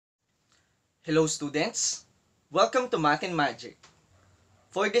Hello students! Welcome to Math&Magic.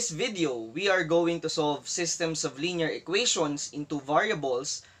 For this video, we are going to solve systems of linear equations into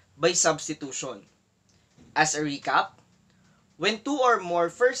variables by substitution. As a recap, when two or more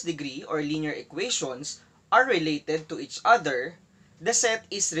first degree or linear equations are related to each other, the set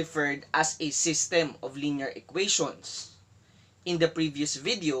is referred as a system of linear equations. In the previous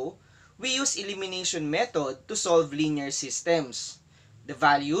video, we used elimination method to solve linear systems. The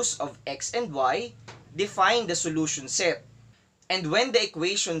values of x and y define the solution set. And when the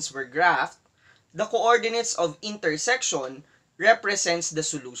equations were graphed, the coordinates of intersection represents the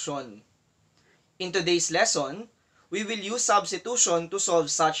solution. In today's lesson, we will use substitution to solve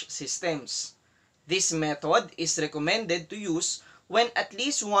such systems. This method is recommended to use when at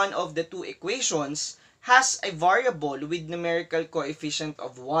least one of the two equations has a variable with numerical coefficient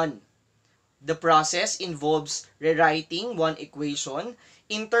of 1. The process involves rewriting one equation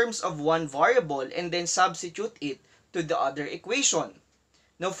in terms of one variable and then substitute it to the other equation.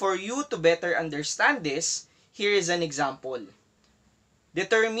 Now, for you to better understand this, here is an example.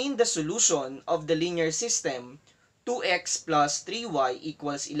 Determine the solution of the linear system 2x plus 3y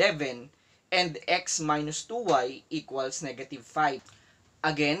equals 11 and x minus 2y equals negative 5.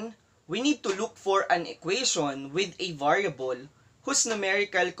 Again, we need to look for an equation with a variable whose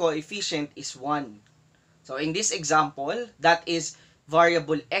numerical coefficient is 1. So in this example, that is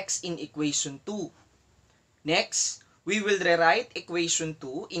variable x in equation 2. Next, we will rewrite equation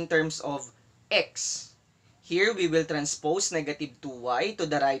 2 in terms of x. Here, we will transpose negative 2y to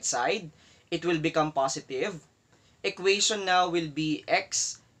the right side. It will become positive. Equation now will be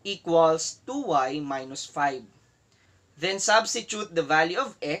x equals 2y minus 5. Then substitute the value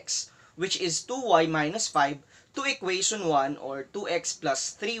of x, which is 2y minus 5, to equation 1 or 2x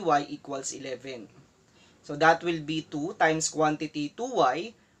plus 3y equals 11. So that will be 2 times quantity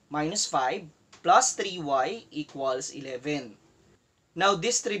 2y minus 5 plus 3y equals 11. Now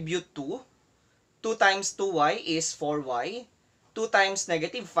distribute 2. 2 times 2y is 4y. 2 times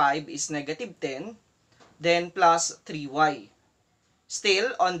negative 5 is negative 10. Then plus 3y.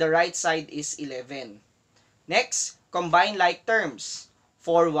 Still, on the right side is 11. Next, combine like terms.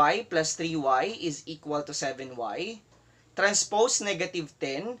 4y plus 3y is equal to 7y. Transpose negative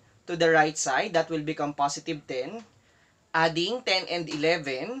 10 to the right side, that will become positive 10. Adding 10 and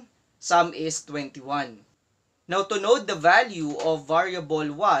 11, sum is 21. Now, to know the value of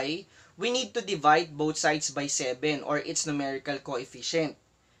variable y, we need to divide both sides by 7 or its numerical coefficient.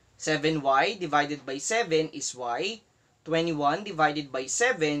 7y divided by 7 is y. 21 divided by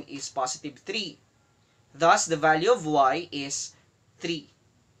 7 is positive 3. Thus, the value of y is 3.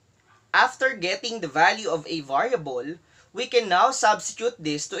 After getting the value of a variable, we can now substitute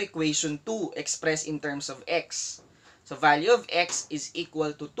this to equation 2 expressed in terms of x. So, value of x is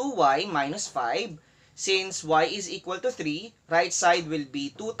equal to 2y minus 5. Since y is equal to 3, right side will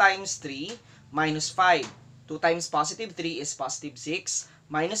be 2 times 3 minus 5. 2 times positive 3 is positive 6,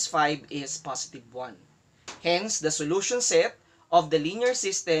 minus 5 is positive 1. Hence, the solution set of the linear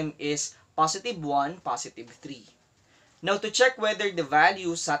system is positive 1, positive 3. Now, to check whether the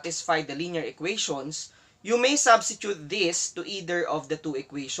values satisfy the linear equations, you may substitute this to either of the two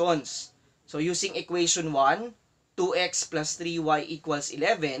equations. So, using equation 1, 2x plus 3y equals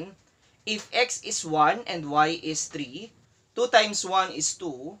 11. If x is 1 and y is 3, 2 times 1 is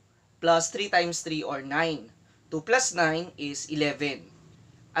 2, plus 3 times 3 or 9. 2 plus 9 is 11.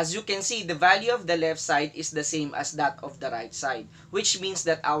 As you can see, the value of the left side is the same as that of the right side, which means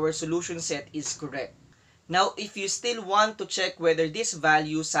that our solution set is correct. Now, if you still want to check whether these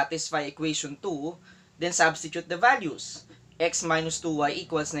values satisfy equation 2, then substitute the values. X minus 2y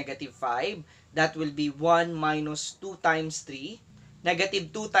equals negative 5. That will be 1 minus 2 times 3.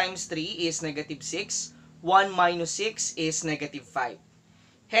 Negative 2 times 3 is negative 6. 1 minus 6 is negative 5.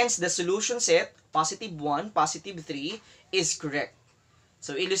 Hence, the solution set, positive 1, positive 3, is correct.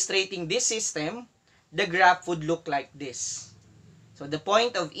 So, illustrating this system, the graph would look like this. So, the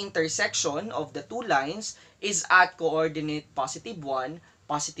point of intersection of the two lines is at coordinate positive 1,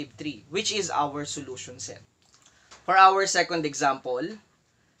 positive 3, which is our solution set. For our second example,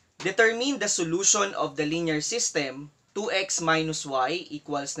 determine the solution of the linear system 2x minus y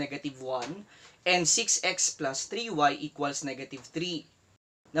equals negative 1 and 6x plus 3y equals negative 3.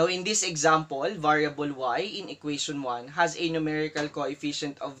 Now, in this example, variable y in equation 1 has a numerical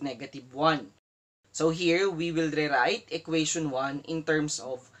coefficient of negative 1. So here, we will rewrite equation 1 in terms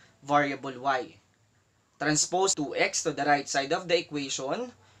of variable y. Transpose 2x to the right side of the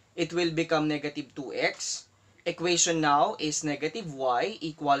equation. It will become negative 2x. Equation now is negative y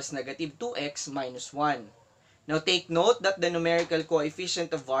equals negative 2x minus 1. Now take note that the numerical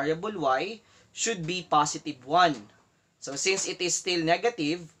coefficient of variable y should be positive 1. So since it is still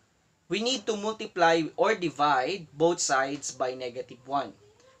negative, we need to multiply or divide both sides by negative 1.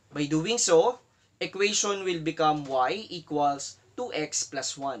 By doing so, equation will become y equals 2x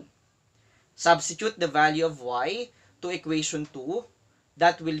plus 1. Substitute the value of y to equation 2.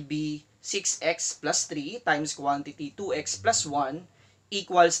 That will be 6x plus 3 times quantity 2x plus 1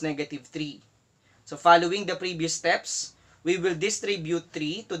 equals negative 3. So following the previous steps, we will distribute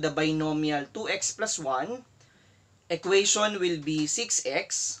 3 to the binomial 2x plus 1. Equation will be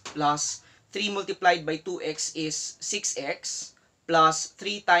 6x plus 3 multiplied by 2x is 6x plus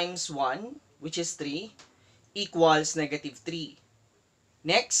 3 times 1, which is 3, equals negative 3.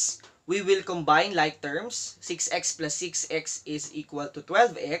 Next, we will combine like terms. 6x plus 6x is equal to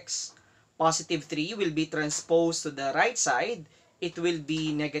 12x. Positive 3 will be transposed to the right side. It will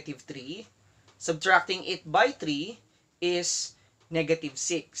be negative 3. Subtracting it by 3 is negative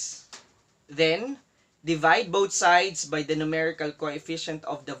 6. Then, divide both sides by the numerical coefficient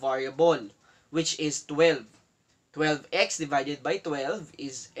of the variable, which is 12. 12x divided by 12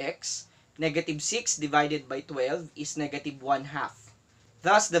 is x. Negative 6 divided by 12 is negative 1 half.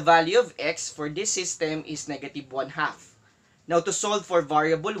 Thus, the value of x for this system is negative 1 half. Now, to solve for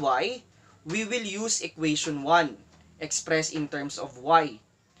variable y, we will use equation 1, expressed in terms of y.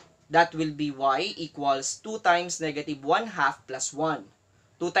 That will be y equals 2 times negative 1 half plus 1.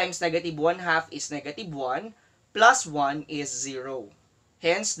 2 times negative 1 half is negative 1, plus 1 is 0.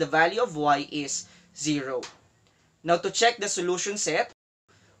 Hence, the value of y is 0. Now, to check the solution set,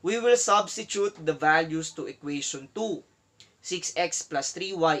 we will substitute the values to equation 2. 6x plus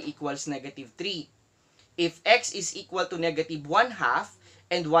 3y equals negative 3. If x is equal to negative 1 half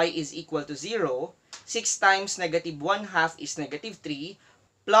and y is equal to 0, 6 times negative 1 half is negative 3,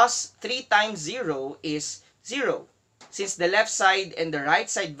 plus 3 times 0 is 0. Since the left side and the right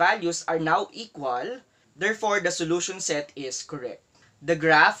side values are now equal, therefore the solution set is correct. The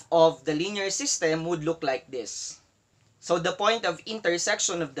graph of the linear system would look like this. So the point of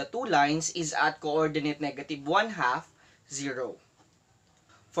intersection of the two lines is at coordinate negative 1 half, 0.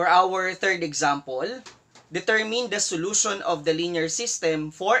 For our third example, determine the solution of the linear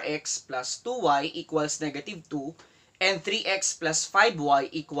system 4x plus 2y equals negative 2 and 3x plus 5y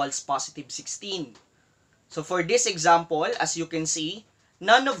equals positive 16. So for this example, as you can see,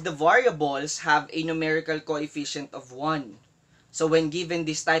 none of the variables have a numerical coefficient of 1. So when given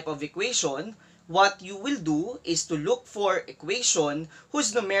this type of equation, what you will do is to look for equation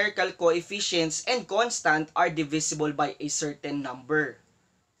whose numerical coefficients and constant are divisible by a certain number.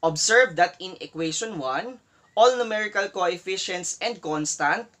 Observe that in equation 1, all numerical coefficients and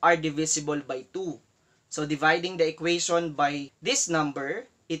constant are divisible by 2. So dividing the equation by this number,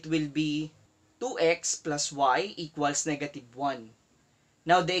 it will be 2x plus y equals negative 1.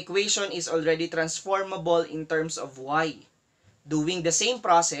 Now the equation is already transformable in terms of y. Doing the same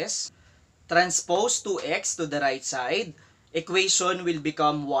process, transpose 2x to the right side, equation will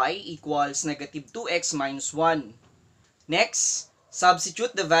become y equals negative 2x minus 1. Next,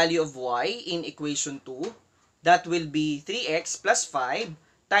 substitute the value of y in equation 2. That will be 3x plus 5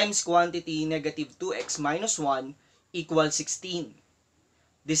 times quantity negative 2x minus 1 equals 16.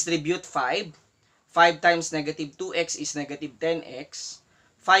 Distribute 5. 5 times negative 2x is negative 10x.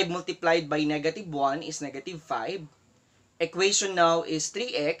 5 multiplied by negative 1 is negative 5. Equation now is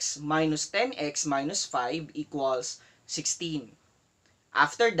 3x minus 10x minus 5 equals 16.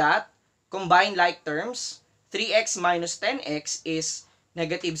 After that, combine like terms. 3x minus 10x is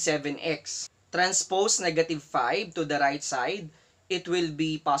negative 7x. Transpose negative 5 to the right side. It will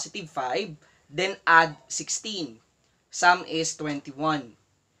be positive 5. Then add 16. Sum is 21.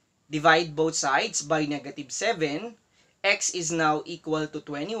 Divide both sides by negative 7. X is now equal to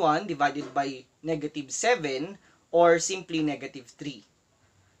 21 divided by negative 7 or simply negative 3.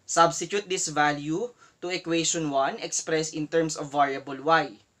 Substitute this value to equation 1 expressed in terms of variable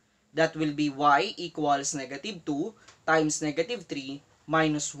y. That will be y equals negative 2 times negative 3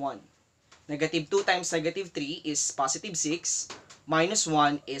 minus 1. Negative 2 times negative 3 is positive 6, minus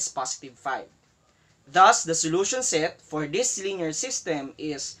 1 is positive 5. Thus, the solution set for this linear system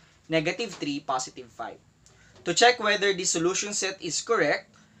is negative 3, positive 5. To check whether the solution set is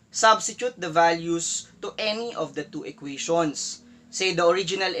correct, substitute the values to any of the two equations. Say the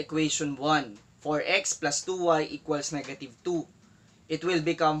original equation 1, 4x plus 2y equals negative 2. It will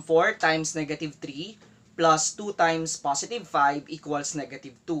become 4 times negative 3 plus 2 times positive 5 equals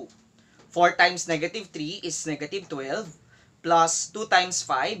negative 2. 4 times negative 3 is negative 12 plus 2 times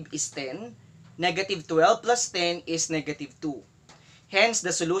 5 is 10. Negative 12 plus 10 is negative 2. Hence,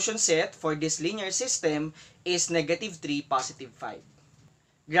 the solution set for this linear system is -3, +5.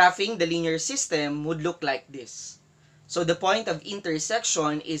 Graphing the linear system would look like this. So the point of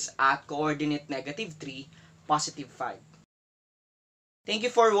intersection is at coordinate -3, +5. Thank you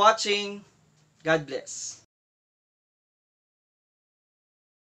for watching. God bless.